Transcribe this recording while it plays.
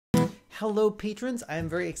Hello, patrons. I am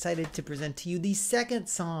very excited to present to you the second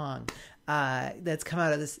song that's come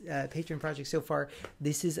out of this Patreon project so far.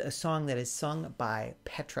 This is a song that is sung by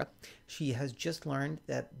Petra. She has just learned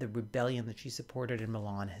that the rebellion that she supported in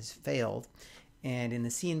Milan has failed. And in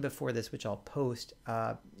the scene before this, which I'll post,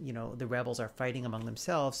 the rebels are fighting among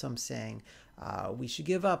themselves. Some saying, we should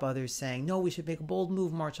give up. Others saying, no, we should make a bold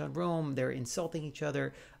move, march on Rome. They're insulting each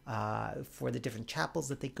other for the different chapels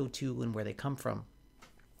that they go to and where they come from.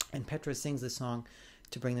 And Petra sings this song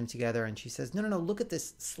to bring them together. And she says, no, look at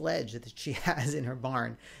this sledge that she has in her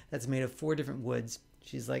barn that's made of 4 different woods.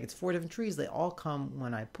 She's like, it's 4 different trees. They all come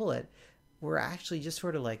when I pull it. We're actually just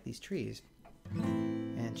sort of like these trees.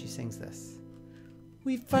 And she sings this.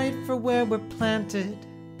 We fight for where we're planted,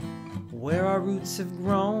 where our roots have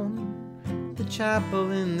grown, the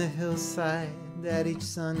chapel in the hillside that each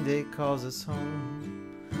Sunday calls us home.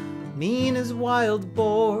 Mean as wild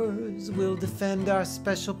boars, we'll defend our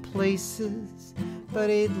special places, but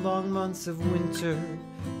 8 long months of winter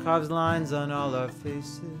carves lines on all our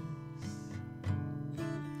faces.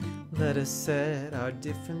 Let us set our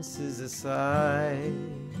differences aside,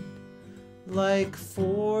 like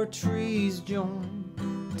 4 trees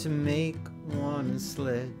joined to make one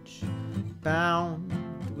sledge, bound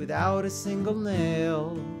without a single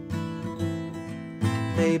nail.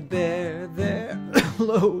 They bear their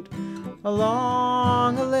load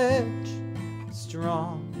along a ledge,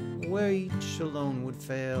 strong where each alone would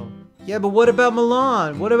fail. Yeah, but what about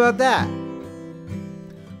Milan? What about that?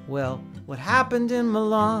 Well, what happened in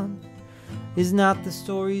Milan is not the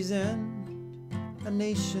story's end. A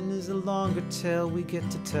nation is a longer tale we get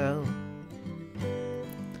to tell.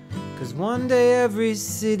 'Cause one day every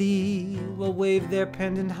city will wave their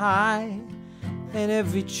pendant high, and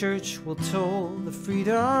every church will toll the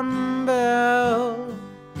freedom bell.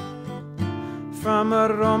 From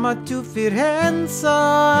Roma to Firenze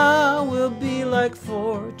we'll be like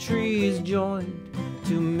 4 trees joined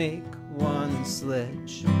to make one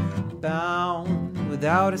sledge, bound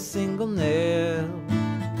without a single nail.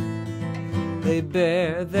 They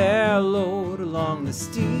bear their load along the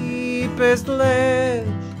steepest ledge,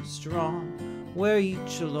 strong where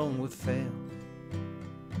each alone would fail.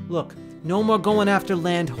 Look, no more going after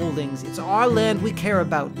land holdings. It's our land we care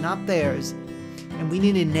about, not theirs. And we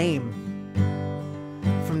need a name.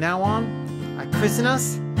 From now on, I christen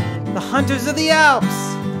us the Hunters of the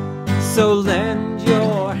Alps. So lend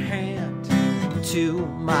your hand to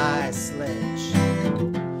my sledge.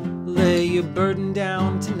 Lay your burden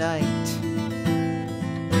down tonight.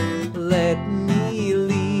 Let me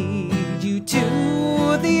lead you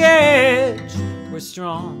to the edge. We're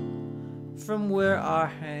strong from where our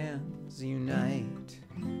hands unite.